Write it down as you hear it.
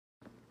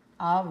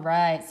All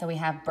right, so we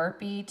have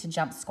burpee to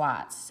jump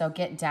squats. So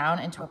get down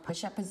into a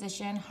push-up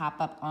position, hop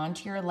up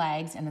onto your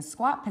legs in a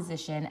squat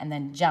position, and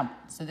then jump.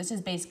 So this is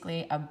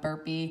basically a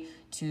burpee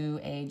to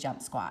a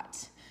jump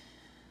squat.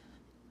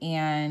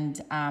 And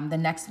the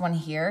next one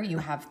here, you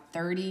have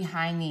 30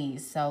 high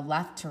knees. So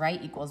left to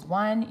right equals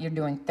 1. You're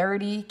doing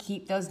 30.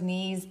 Keep those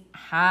knees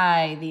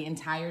high the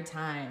entire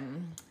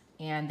time.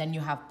 And then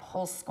you have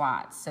pulse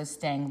squats. So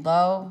staying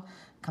low,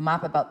 come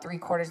up about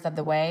 3/4 of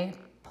the way,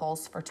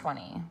 pulse for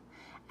 20.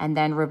 And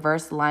then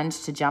reverse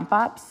lunge to jump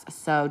ups.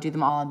 So do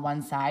them all on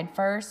one side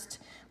first.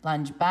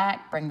 Lunge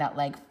back, bring that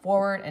leg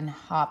forward and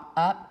hop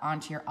up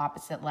onto your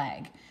opposite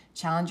leg.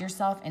 Challenge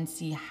yourself and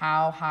see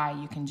how high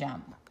you can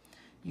jump.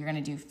 You're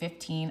gonna do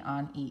 15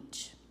 on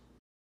each.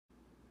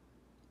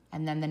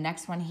 And then the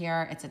next one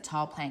here, it's a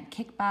tall plank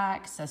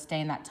kickback. So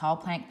stay in that tall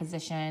plank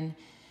position,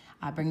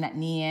 bring that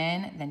knee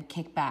in, then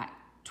kick back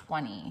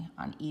 20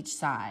 on each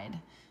side.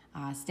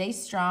 Stay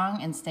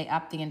strong and stay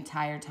up the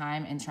entire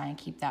time and try and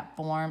keep that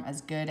form as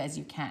good as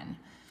you can.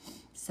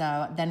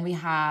 So then we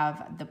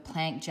have the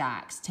plank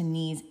jacks to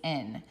knees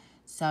in.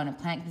 So in a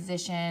plank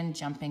position,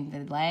 jumping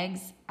the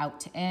legs out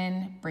to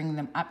in, bring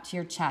them up to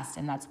your chest,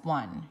 and that's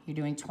 1. You're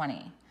doing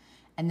 20.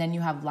 And then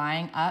you have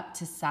lying up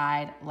to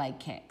side leg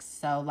kicks.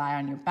 So lie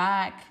on your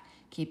back,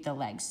 keep the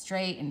legs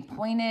straight and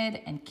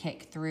pointed, and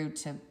kick through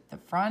to the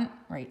front,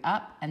 right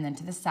up, and then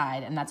to the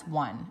side, and that's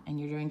 1, and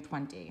you're doing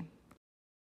 20.